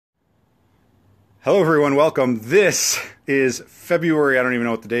Hello everyone, welcome. This is February, I don't even know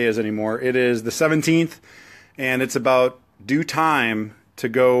what the day is anymore. It is the 17th, and it's about due time to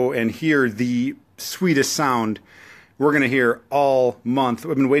go and hear the sweetest sound we're going to hear all month.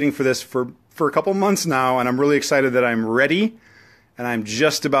 I've been waiting for this for a couple months now, and I'm really excited that I'm ready, and I'm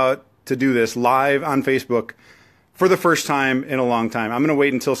just about to do this live on Facebook for the first time in a long time. I'm going to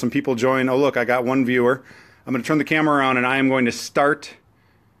wait until some people join. Oh look, I got one viewer. I'm going to turn the camera around, and I am going to start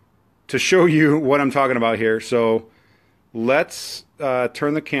to show you what I'm talking about here. So let's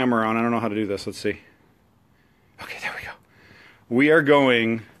turn the camera on. I don't know how to do this. Let's see. Okay, there we go. We are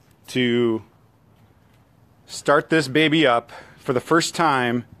going to start this baby up for the first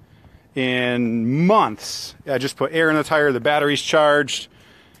time in months. I just put air in the tire. The battery's charged.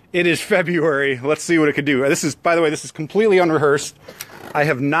 It is February. Let's see what it could do. This is, by the way, this is completely unrehearsed. I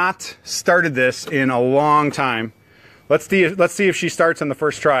have not started this in a long time. Let's see if she starts on the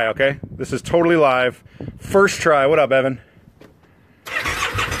first try, okay? This is totally live. First try. What up, Evan?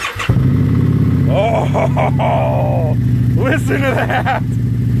 Oh, listen to that.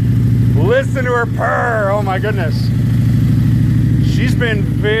 Listen to her purr. Oh, my goodness. She's been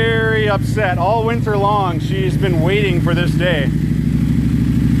very upset all winter long. She's been waiting for this day.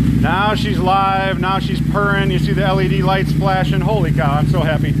 Now she's live. Now she's purring. You see the LED lights flashing. Holy cow, I'm so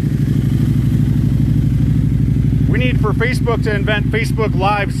happy. We need for Facebook to invent Facebook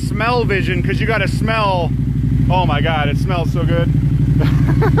Live smell vision, because you got to smell. Oh my God, it smells so good.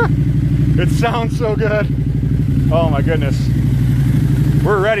 It sounds so good. Oh my goodness.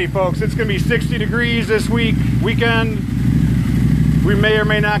 We're ready, folks. It's going to be 60 degrees this weekend. We may or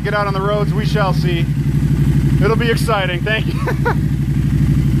may not get out on the roads. We shall see. It'll be exciting. Thank you.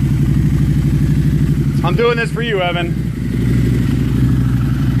 I'm doing this for you, Evan.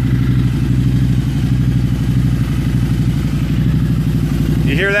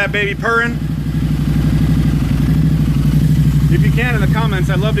 You hear that baby purring? If you can, in the comments,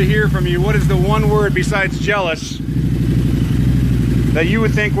 I'd love to hear from you. What is the one word besides jealous that you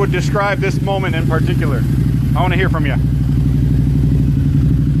would think would describe this moment in particular? I want to hear from you.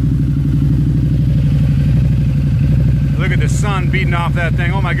 Look at the sun beating off that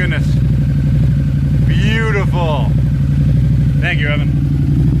thing. Oh my goodness. Beautiful. Thank you, Evan.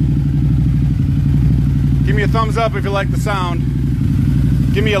 Give me a thumbs up if you like the sound.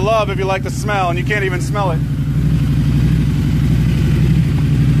 Give me a love if you like the smell, and you can't even smell it.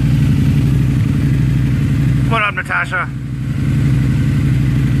 What up, Natasha?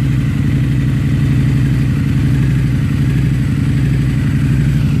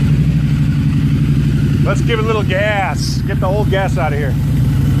 Let's give it a little gas. Get the old gas out of here.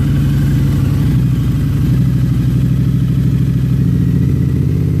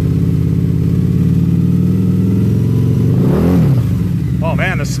 Oh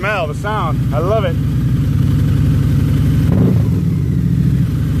man, the smell, the sound, I love it.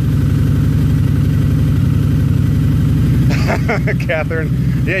 Catherine,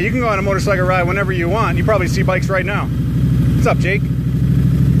 yeah, you can go on a motorcycle ride whenever you want. You probably see bikes right now. What's up, Jake?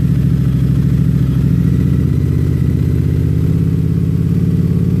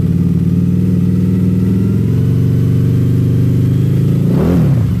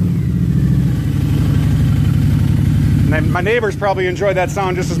 My neighbors probably enjoy that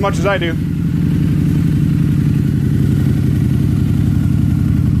sound just as much as I do.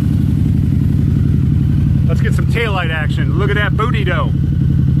 Let's get some taillight action. Look at that booty dough.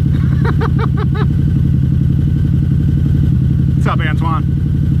 What's up, Antoine?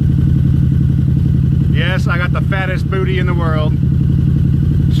 Yes, I got the fattest booty in the world.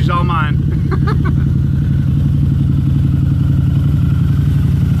 She's all mine.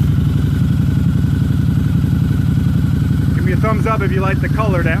 Thumbs up if you like the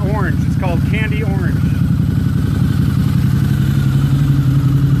color, that orange. It's called candy orange.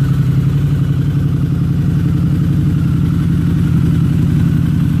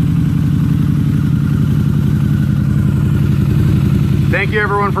 Thank you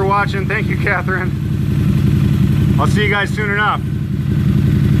everyone for watching. Thank you, Catherine. I'll see you guys soon enough.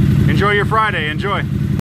 Enjoy your Friday. Enjoy.